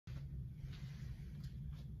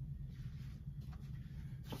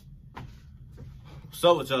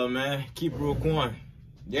What's up with y'all, man? KeepitrealQuan.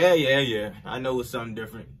 Yeah. I know it's something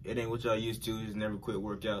different. It ain't what y'all used to. It's never quit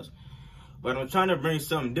workouts. But I'm trying to bring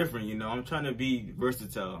something different, you know. I'm trying to be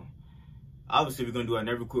versatile. Obviously, we're going to do our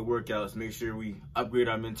never quit workouts. Make sure we upgrade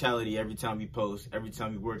our mentality every time we post, every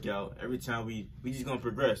time we work out, every time we just going to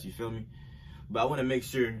progress, you feel me? But I want to make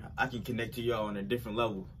sure I can connect to y'all on a different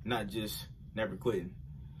level, not just never quitting.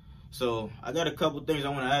 So I got a couple things I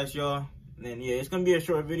want to ask y'all. And yeah, it's going to be a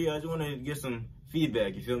short video. I just want to get some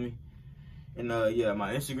feedback, you feel me? And yeah,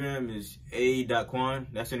 my Instagram is a.quan.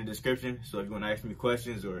 That's in the description. So if you want to ask me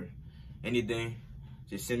questions or anything,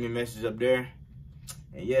 just send me a message up there.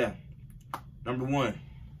 And yeah, number one,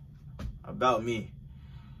 about me.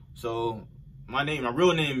 So my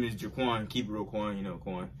real name is Jaquan, KeepitrealQuan, you know,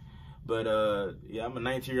 Quan. But yeah, I'm a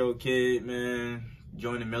 19-year-old kid, man.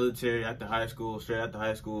 Joined the military after high school, straight after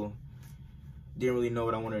high school. Didn't really know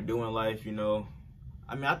what I wanted to do in life, you know.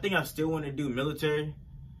 I mean, I think I still want to do military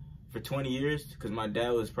for 20 years because my dad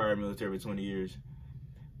was prior military for 20 years.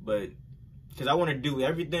 But because I want to do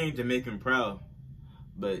everything to make him proud.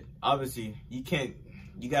 But obviously, you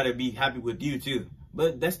got to be happy with you too.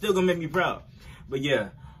 But that's still going to make me proud. But yeah,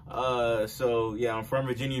 so yeah, I'm from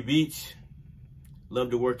Virginia Beach. Love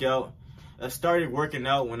to work out. I started working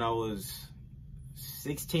out when I was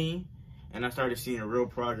 16. And I started seeing real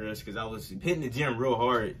progress because I was hitting the gym real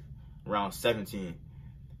hard around 17.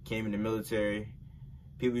 Came in the military.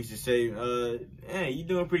 People used to say, hey, you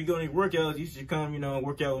doing pretty good in your workouts. You should come, you know,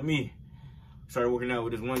 work out with me. Started working out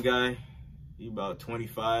with this one guy. He about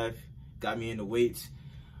 25. Got me into weights.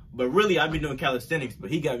 But really, I've been doing calisthenics, but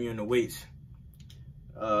he got me into weights.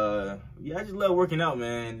 Yeah, I just love working out,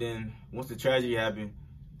 man. And then once the tragedy happened,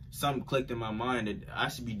 something clicked in my mind that I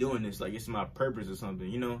should be doing this. Like, it's my purpose or something,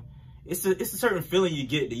 you know? It's a certain feeling you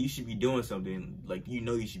get that you should be doing something, like you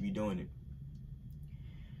know you should be doing it.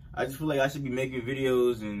 I just feel like I should be making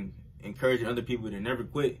videos and encouraging other people to never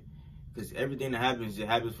quit, because everything that happens, it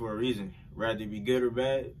happens for a reason. Rather it be good or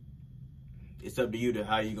bad, it's up to you to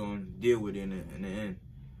how you gonna deal with it in the end.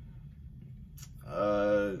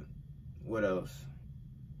 What else?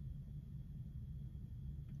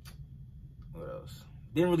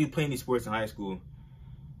 Didn't really play any sports in high school.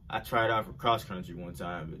 I tried out for cross country one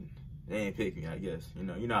time, but they ain't pick me, I guess. You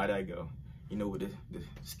know how that go. You know, with the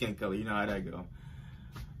skin color, you know how that go.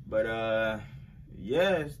 But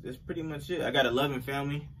yeah, that's pretty much it. I got a loving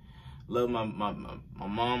family. Love my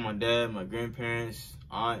mom, my dad, my grandparents,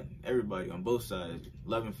 aunt, everybody on both sides.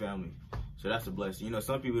 Loving family. So that's a blessing. You know,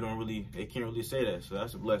 some people they can't really say that, so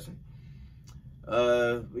that's a blessing.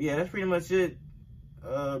 Yeah, that's pretty much it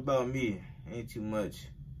about me. Ain't too much.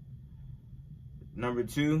 Number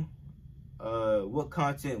two, what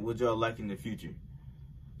content would y'all like in the future?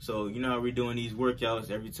 So, you know how we're doing these workouts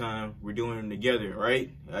every time we're doing them together, right?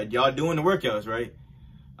 Y'all doing the workouts, right?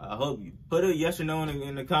 I hope you put a yes or no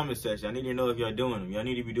in the comment section. I need to know if y'all doing them. Y'all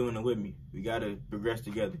need to be doing them with me. We got to progress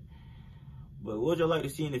together. But what would y'all like to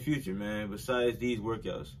see in the future, man, besides these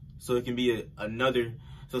workouts? So it can be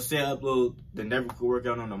so say I upload the Never Quit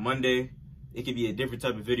workout on a Monday. It could be a different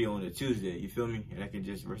type of video on a Tuesday, you feel me? And I can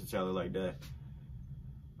just versatile it like that.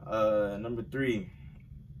 Number three,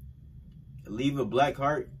 leave a black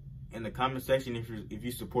heart in the comment section if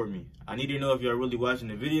you support me. I need to know if y'all really watching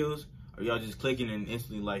the videos or y'all just clicking and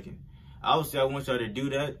instantly liking. Obviously, I want y'all to do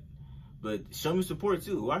that, but show me support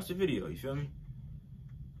too. Watch the video, you feel me?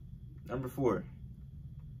 Number four,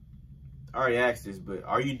 I already asked this, but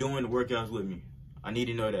are you doing the workouts with me? I need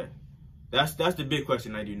to know that. That's the big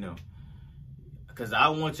question I need to know. Because I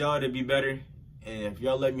want y'all to be better. And if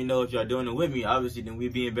y'all let me know if y'all doing it with me, obviously, then we're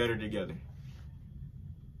being better together.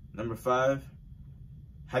 Number five,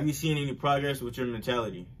 have you seen any progress with your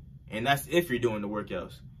mentality? And that's if you're doing the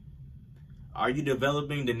workouts. Are you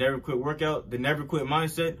developing the never quit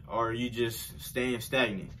mindset, or are you just staying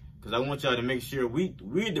stagnant? Because I want y'all to make sure we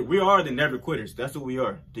are the never quitters. That's what we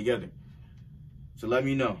are together. So let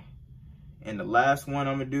me know. And the last one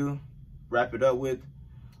I'm gonna wrap it up with,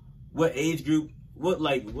 what age group?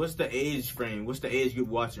 What's the age frame? What's the age group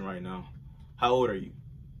watching right now? How old are you?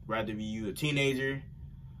 Rather be you a teenager,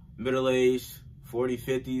 middle-aged, 40,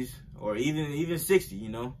 50s, or even 60, you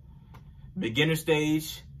know? Beginner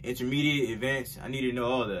stage, intermediate, advanced. I need to know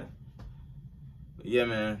all that. But yeah,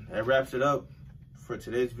 man, that wraps it up for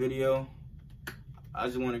today's video. I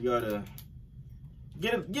just wanted y'all to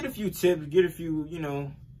get a few tips, get a few, you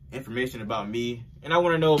know, information about me. And I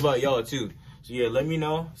want to know about y'all too. So yeah, let me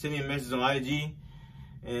know. Send me a message on IG.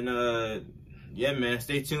 And yeah, man,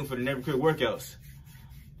 stay tuned for the Never Quit workouts.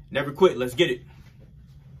 Never quit. Let's get it.